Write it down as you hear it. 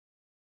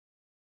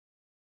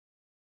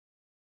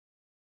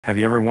Have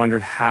you ever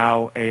wondered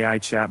how AI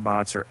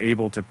chatbots are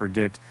able to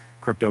predict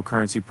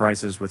cryptocurrency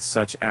prices with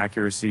such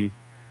accuracy,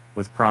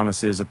 with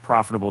promises of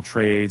profitable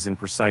trades and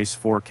precise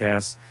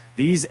forecasts?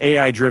 These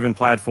AI-driven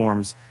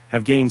platforms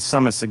have gained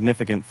some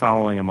significant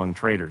following among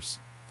traders.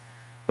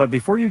 But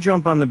before you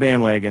jump on the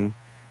bandwagon,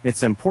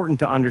 it's important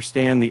to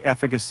understand the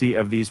efficacy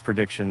of these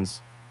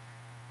predictions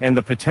and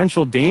the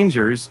potential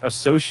dangers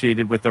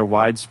associated with their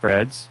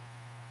widespreads.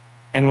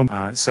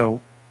 And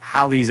so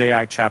how these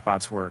AI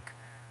chatbots work.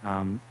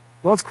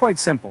 Well, it's quite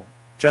simple.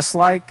 Just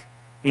like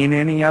in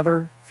any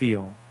other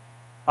field,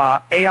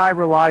 AI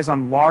relies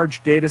on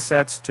large data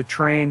sets to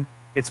train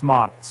its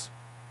models.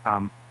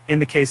 In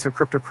the case of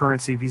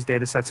cryptocurrency, these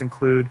data sets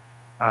include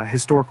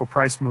historical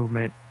price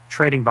movement,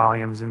 trading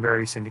volumes, and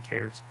various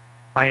indicators.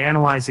 By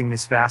analyzing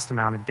this vast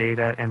amount of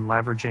data and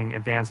leveraging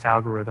advanced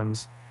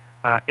algorithms,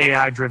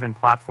 AI-driven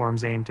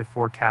platforms aim to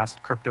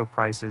forecast crypto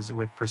prices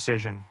with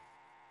precision.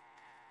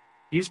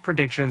 These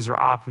predictions are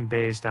often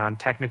based on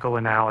technical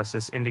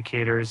analysis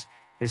indicators,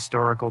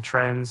 historical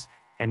trends,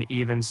 and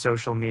even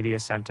social media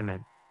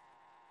sentiment.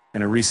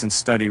 In a recent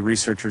study,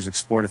 researchers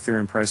explored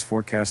Ethereum price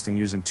forecasting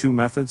using two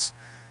methods: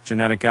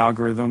 genetic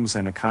algorithms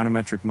and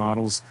econometric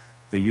models.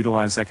 They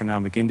utilize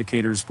economic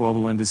indicators,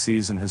 global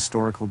indices, and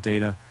historical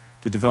data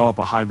to develop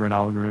a hybrid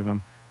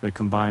algorithm that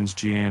combines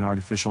GA and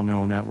artificial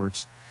neural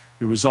networks.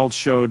 The results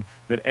showed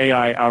that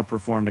AI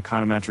outperformed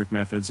econometric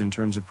methods in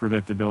terms of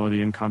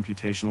predictability and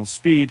computational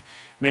speed,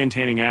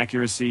 maintaining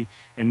accuracy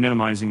and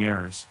minimizing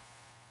errors.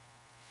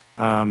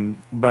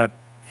 But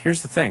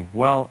here's the thing.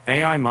 While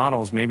AI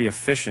models may be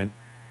efficient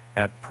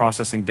at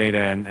processing data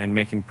and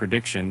making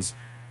predictions,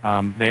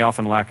 they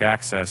often lack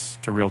access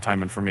to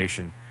real-time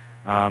information.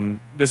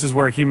 This is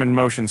where human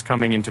emotions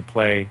coming into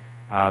play.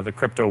 The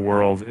crypto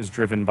world is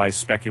driven by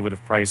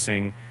speculative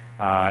pricing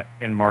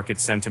and market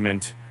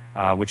sentiment,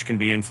 which can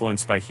be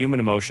influenced by human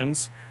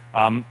emotions.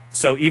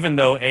 So even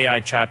though AI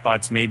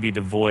chatbots may be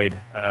devoid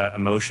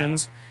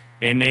emotions,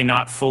 they may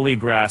not fully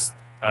grasp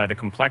the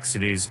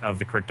complexities of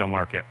the crypto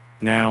market.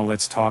 Now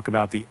let's talk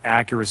about the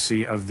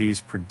accuracy of these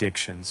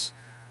predictions.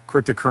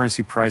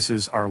 Cryptocurrency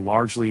prices are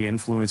largely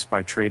influenced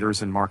by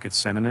traders and market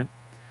sentiment.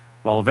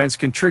 While events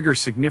can trigger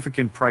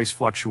significant price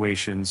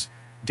fluctuations,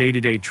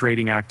 day-to-day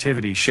trading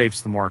activity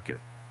shapes the market.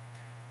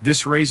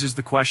 This raises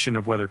the question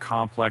of whether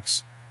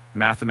complex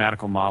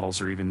mathematical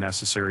models are even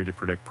necessary to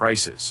predict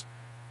prices.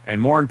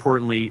 And more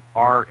importantly,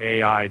 are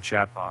AI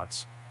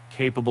chatbots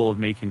capable of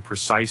making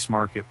precise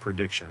market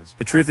predictions?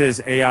 The truth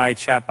is, AI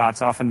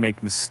chatbots often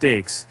make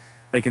mistakes.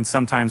 They can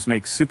sometimes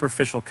make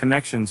superficial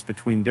connections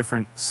between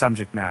different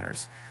subject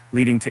matters,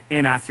 leading to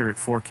inaccurate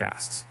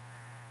forecasts.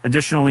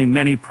 Additionally,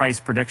 many price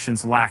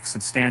predictions lack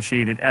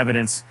substantiated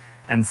evidence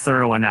and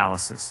thorough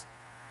analysis.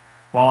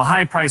 While a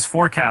high price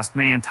forecast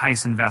may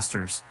entice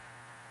investors,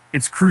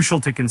 it's crucial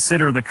to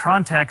consider the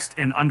context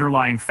and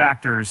underlying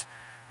factors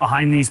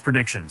behind these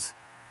predictions.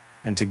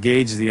 And to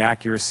gauge the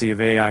accuracy of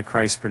AI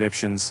price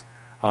predictions,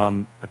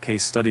 a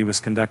case study was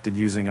conducted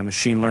using a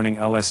machine learning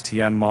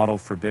LSTM model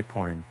for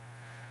Bitcoin.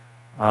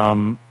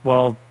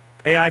 Well,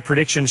 AI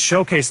predictions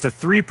showcased a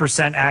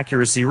 3%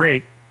 accuracy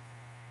rate.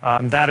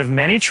 That of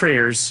many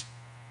traders.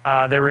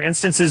 There were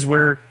instances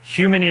where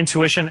human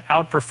intuition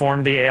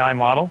outperformed the AI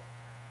model.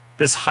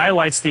 This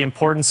highlights the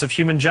importance of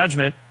human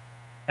judgment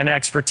and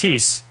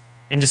expertise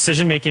in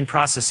decision-making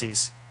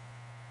processes.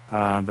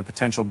 The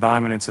potential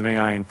dominance of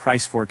AI in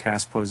price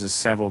forecast poses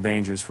several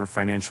dangers for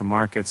financial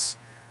markets.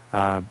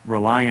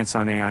 Reliance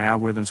on AI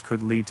algorithms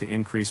could lead to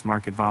increased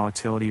market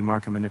volatility,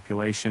 market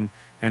manipulation,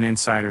 and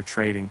insider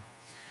trading.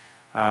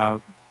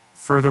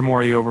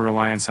 Furthermore, the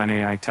over-reliance on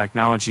AI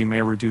technology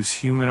may reduce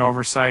human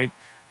oversight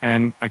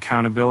and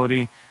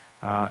accountability,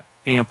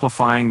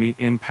 amplifying the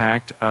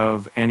impact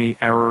of any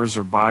errors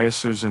or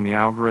biases in the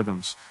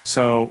algorithms.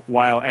 So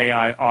while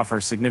AI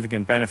offers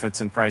significant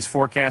benefits in price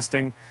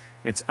forecasting,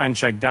 its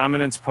unchecked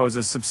dominance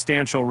poses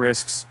substantial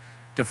risks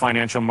to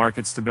financial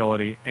market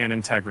stability and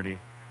integrity.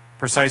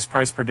 Precise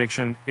price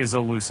prediction is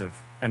elusive,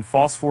 and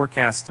false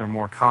forecasts are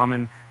more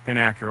common than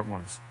accurate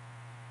ones.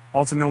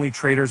 Ultimately,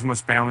 traders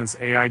must balance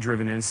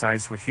AI-driven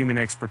insights with human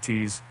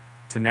expertise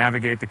to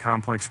navigate the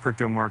complex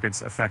crypto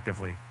markets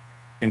effectively.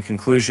 In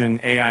conclusion,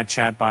 AI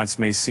chatbots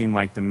may seem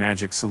like the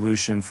magic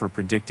solution for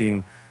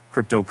predicting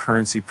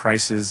cryptocurrency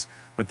prices,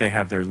 but they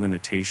have their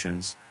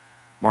limitations.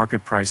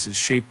 Market prices,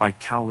 shaped by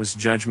countless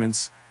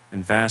judgments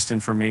and vast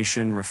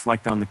information,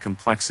 reflect on the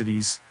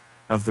complexities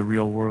of the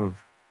real world.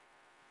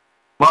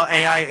 While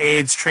AI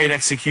aids trade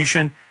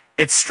execution,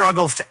 it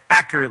struggles to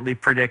accurately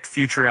predict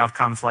future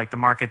outcomes like the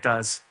market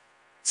does.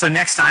 So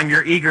next time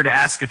you're eager to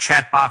ask a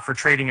chatbot for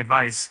trading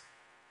advice,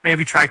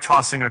 maybe try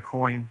tossing a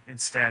coin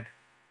instead.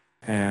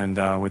 And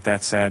with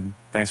that said,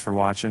 thanks for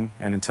watching,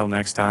 and until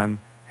next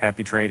time,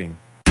 happy trading.